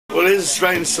Well, it is a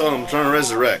strange song I'm trying to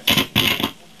resurrect.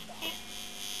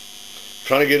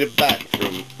 Trying to get it back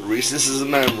from recesses of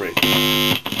memory. But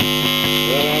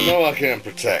I know I can't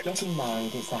protect. Get in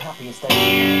mind, it's the happiest day.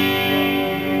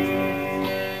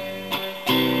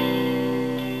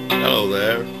 Hello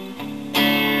there.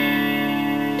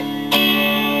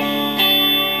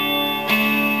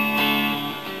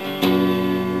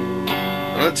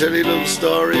 I'll tell you a little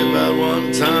story about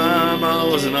one time I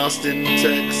was in Austin,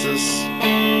 Texas,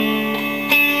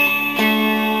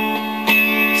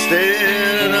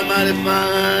 staying in a mighty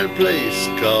fine place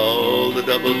called the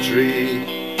Doubletree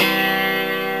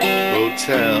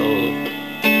Hotel.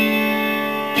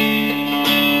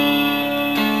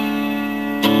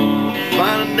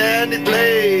 Fine and dandy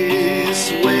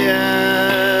place way out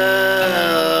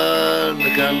in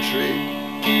the country,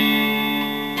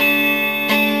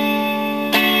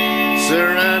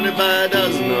 surrounded by a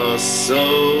dozen or so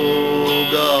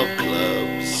golf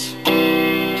clubs.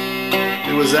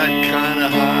 It was that kind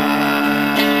of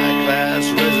high-class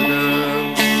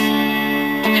residence.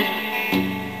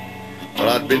 But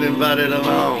I'd been invited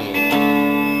along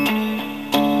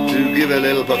to give a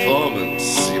little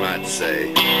performance, you might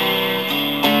say.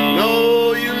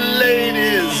 No, you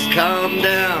ladies, calm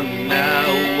down now.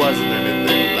 It wasn't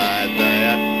anything like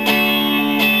that.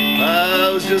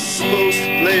 I was just supposed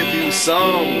to play a few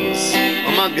songs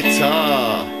on my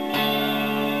guitar.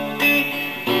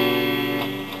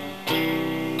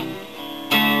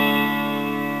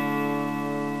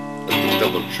 At the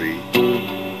Doubletree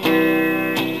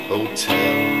Hotel,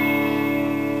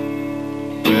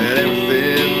 well,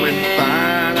 everything went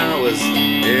fine. I was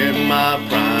in my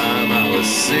prime. I was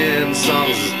singing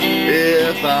songs as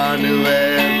if I knew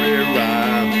every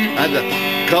rhyme. I had the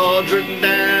chords written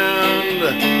down,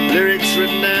 the lyrics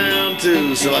written down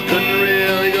too, so I couldn't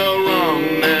really go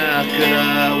wrong now, could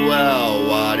I? Well,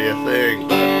 what do you think?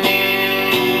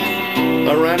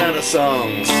 But I ran out of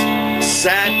songs.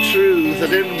 Sad truth, I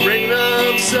didn't bring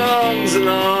enough songs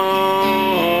along,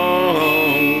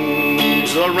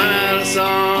 so I ran out of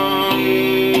songs,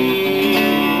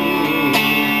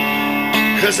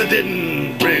 'cause I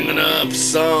didn't bring enough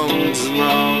songs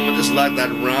along. Just like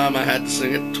that rhyme, I had to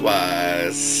sing it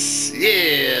twice.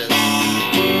 Yes.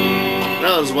 And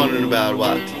I was wondering about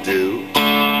what to do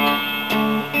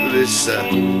with this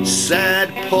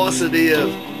sad paucity of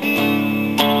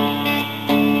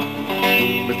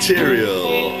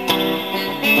material,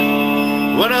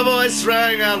 when a voice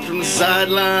rang out from the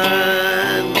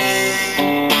sidelines.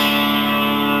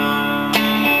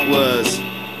 It was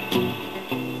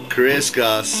Chris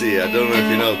Garcia. I don't know if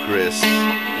you know Chris.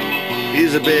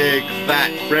 He's a big,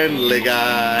 fat, friendly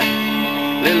guy.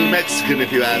 Little Mexican,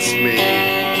 if you ask me.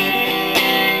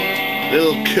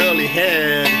 Little curly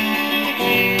head,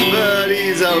 but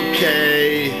he's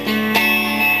okay,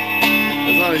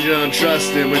 as long as you don't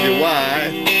trust him with your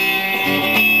wife.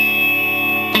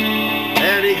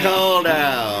 And he called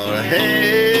out,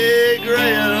 "Hey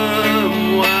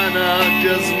Graham, why not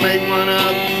just make one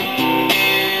up?"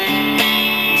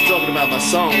 He was talking about my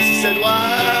songs. He said,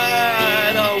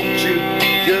 "Why don't you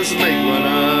just make one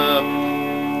up?"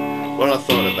 Well, I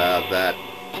thought about that.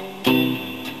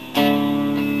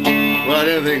 Well, I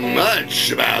didn't think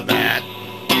much about that,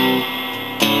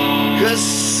 'cause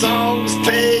songs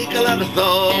take a lot of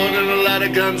thought and a lot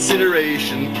of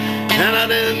consideration. And I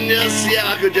didn't just see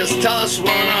how I could just toss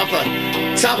one off the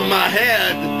top of my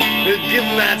head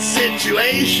given that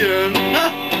situation.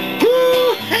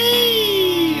 Woo,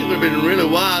 hey! It would have been really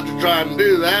wild to try and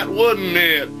do that, wouldn't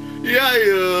it?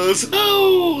 Yes!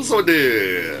 Oh, so I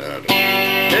did.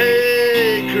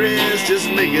 Hey, Chris, just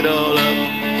make it all up.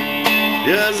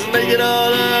 Just make it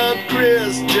all up,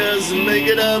 Chris, just make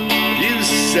it up. You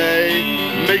say,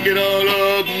 make it all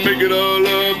up, make it all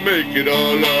up, make it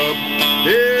all up.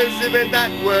 As if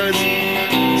that was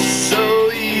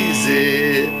so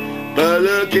easy. But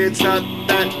look, it's not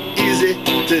that easy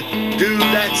to do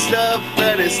that stuff,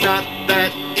 and it's not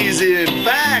that easy. In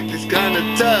fact, it's kind of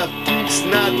tough. It's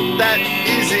not that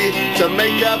easy to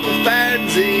make up a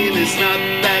fanzine. It's not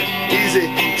that easy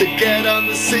to get on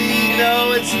the scene.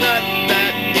 No, it's not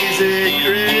that easy,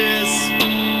 Chris.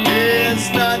 It's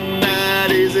not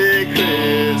that easy,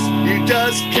 Chris. You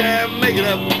just can't make it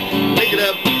up, make it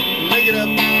up, make it up,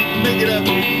 make it up,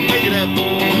 make it up,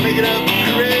 make it up,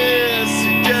 Chris.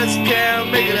 You just can't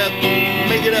make it up,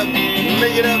 make it up,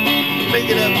 make it up, make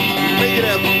it up, make it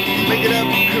up, make it up,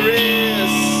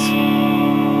 Chris.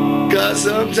 'Cause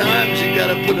sometimes you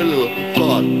gotta put a little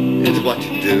thought into what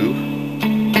you do.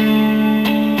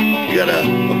 You gotta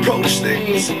approach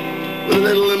things with a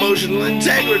little emotional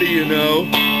integrity, you know.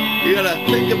 You gotta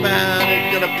think about it,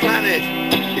 you gotta plan it,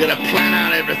 you gotta plan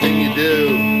out everything you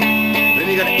do. Then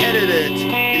you gotta edit it,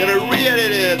 you gotta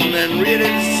re-edit it, and then re-edit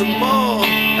it some more.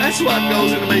 That's what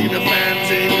goes into making a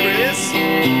fanzine, Chris.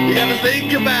 You gotta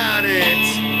think about it.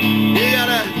 You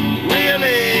gotta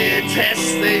really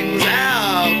test things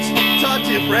out. Talk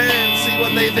to your friends, see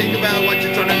what they think about what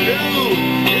you're trying to do.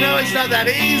 You know, it's not that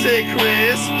easy,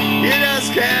 Chris. You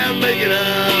just can't make it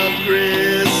up,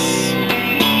 Chris.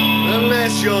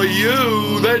 Unless you're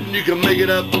you, then you can make it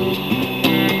up.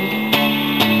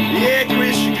 Yeah,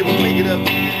 Chris, you can make it up.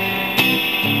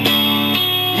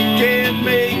 You can't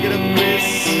make it up,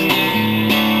 Chris.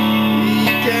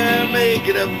 You can't make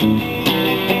it up.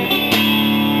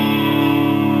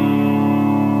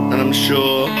 And I'm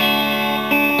sure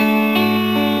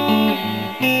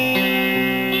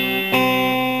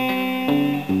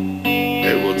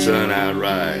it will turn out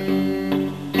right.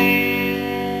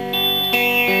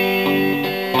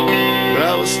 But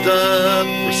I was stuck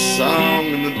for a song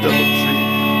in the Doubletree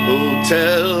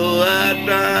Hotel that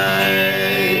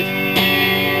night,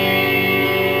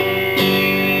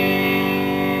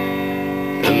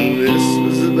 and this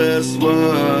was the best one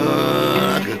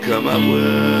I could come up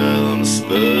with on the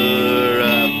spur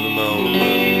of the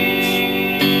moment.